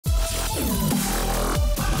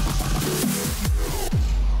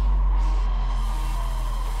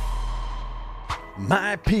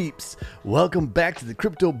My peeps, welcome back to the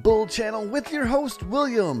Crypto Bull channel with your host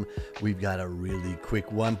William. We've got a really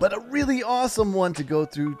quick one, but a really awesome one to go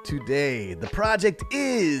through today. The project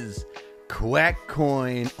is Quack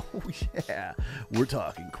Coin. Oh yeah, we're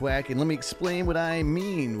talking Quack, and let me explain what I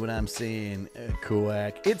mean when I'm saying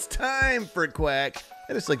Quack. It's time for Quack.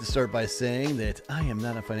 I just like to start by saying that I am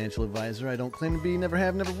not a financial advisor. I don't claim to be, never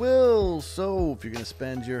have, never will. So if you're going to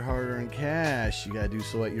spend your hard-earned cash, you got to do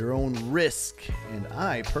so at your own risk. And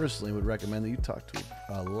I personally would recommend that you talk to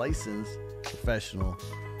a licensed professional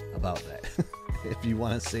about that if you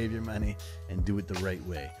want to save your money and do it the right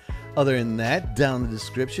way. Other than that, down in the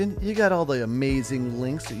description, you got all the amazing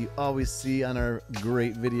links that you always see on our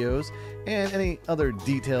great videos and any other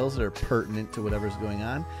details that are pertinent to whatever's going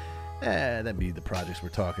on. That'd be the projects we're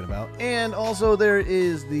talking about. And also there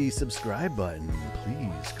is the subscribe button.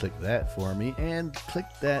 Please click that for me and click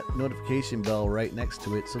that notification bell right next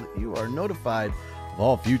to it so that you are notified of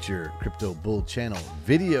all future Crypto Bull channel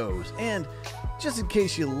videos. And just in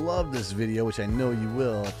case you love this video, which I know you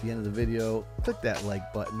will, at the end of the video, click that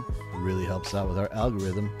like button. It really helps out with our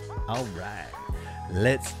algorithm. All right,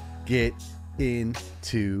 let's get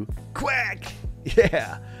into Quack.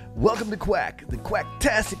 Yeah. Welcome to Quack, the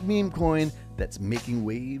quacktastic meme coin that's making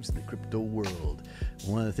waves in the crypto world.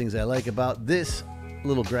 One of the things I like about this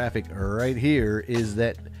little graphic right here is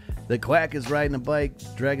that the Quack is riding a bike,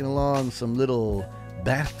 dragging along some little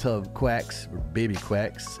bathtub quacks, or baby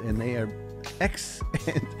quacks, and they are X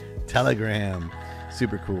and Telegram.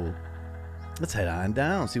 Super cool. Let's head on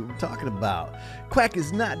down, see what we're talking about. Quack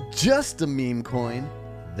is not just a meme coin,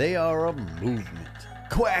 they are a movement.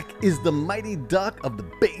 Quack is the mighty duck of the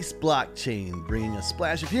base blockchain, bringing a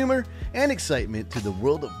splash of humor and excitement to the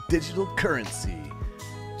world of digital currency.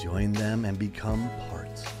 Join them and become part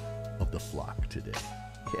of the flock today.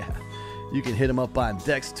 Yeah, you can hit them up on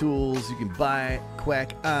Dex Tools. You can buy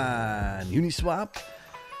Quack on Uniswap.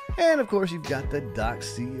 And of course, you've got the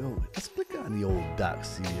Doxed CEO. Let's click on the old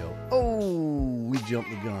Doxed CEO. Oh, we jumped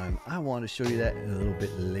the gun. I want to show you that a little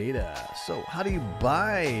bit later. So how do you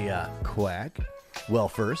buy Quack? Well,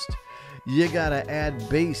 first, you gotta add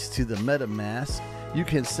base to the MetaMask. You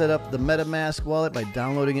can set up the MetaMask wallet by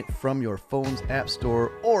downloading it from your phone's app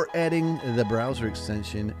store or adding the browser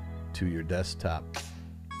extension to your desktop.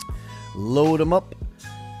 Load them up.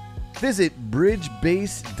 Visit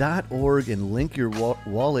bridgebase.org and link your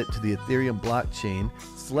wallet to the Ethereum blockchain.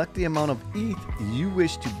 Select the amount of ETH you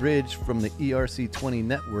wish to bridge from the ERC20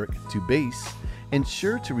 network to Base.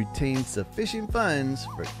 Ensure to retain sufficient funds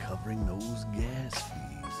for covering those gas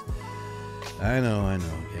fees. I know,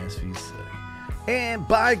 gas fees suck. And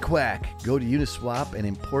buy Quack. Go to Uniswap and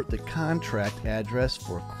import the contract address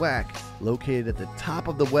for Quack located at the top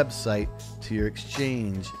of the website to your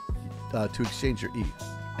exchange to exchange your ETH.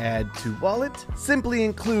 Add to wallet. Simply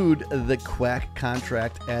include the Quack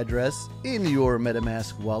contract address in your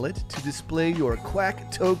MetaMask wallet to display your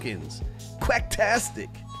Quack tokens. Quacktastic.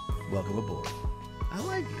 Welcome aboard. I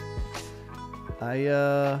like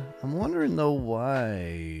it. I'm wondering though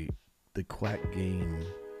why the Quack gang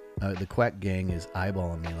is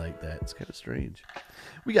eyeballing me like that. It's kind of strange.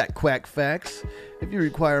 We got Quack Facts. If you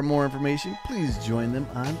require more information, please join them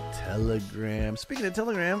on Telegram. Speaking of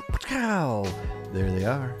Telegram, there they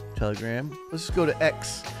are. Telegram. Let's just go to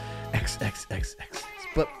X.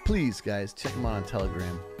 But please, guys, check them out on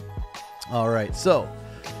Telegram. All right, so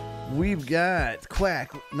we've got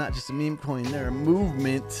Quack, not just a meme coin, they're a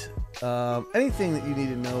movement. Anything that you need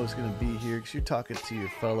to know is going to be here because you're talking to your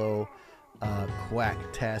fellow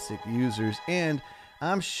quacktastic users, and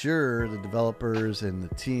I'm sure the developers and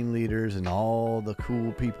the team leaders and all the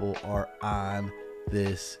cool people are on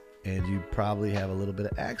this, and you probably have a little bit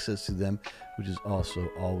of access to them, which is also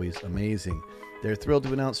always amazing. They're thrilled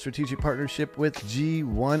to announce strategic partnership with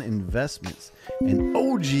G1 Investments, an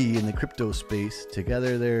OG in the crypto space.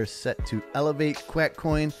 Together, they're set to elevate Quack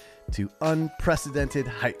Coin to unprecedented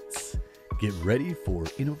heights. Get ready for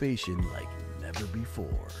innovation like never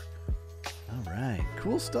before. All right,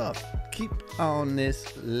 cool stuff. Keep on this,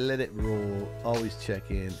 let it roll. Always check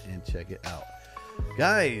in and check it out.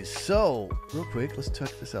 Guys, so real quick, let's check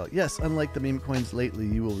this out. Yes, unlike the meme coins lately,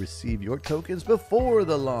 you will receive your tokens before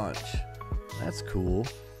the launch. That's cool.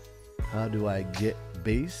 How do I get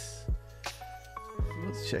base?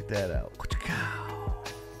 Let's check that out.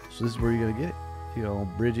 So this is where you're gonna get it. You're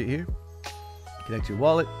gonna bridge it here, connect your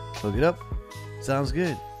wallet, hook it up. Sounds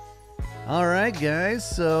good. All right, guys,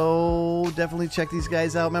 so definitely check these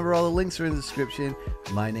guys out. Remember, all the links are in the description.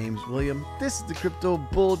 My name's William. This is the Crypto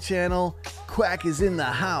Bull channel. Quack is in the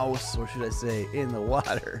house, or should I say in the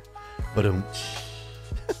water. But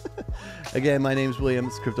again, my name's William.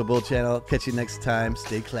 It's Crypto Bull Channel. Catch you next time.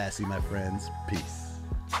 Stay classy, my friends. Peace.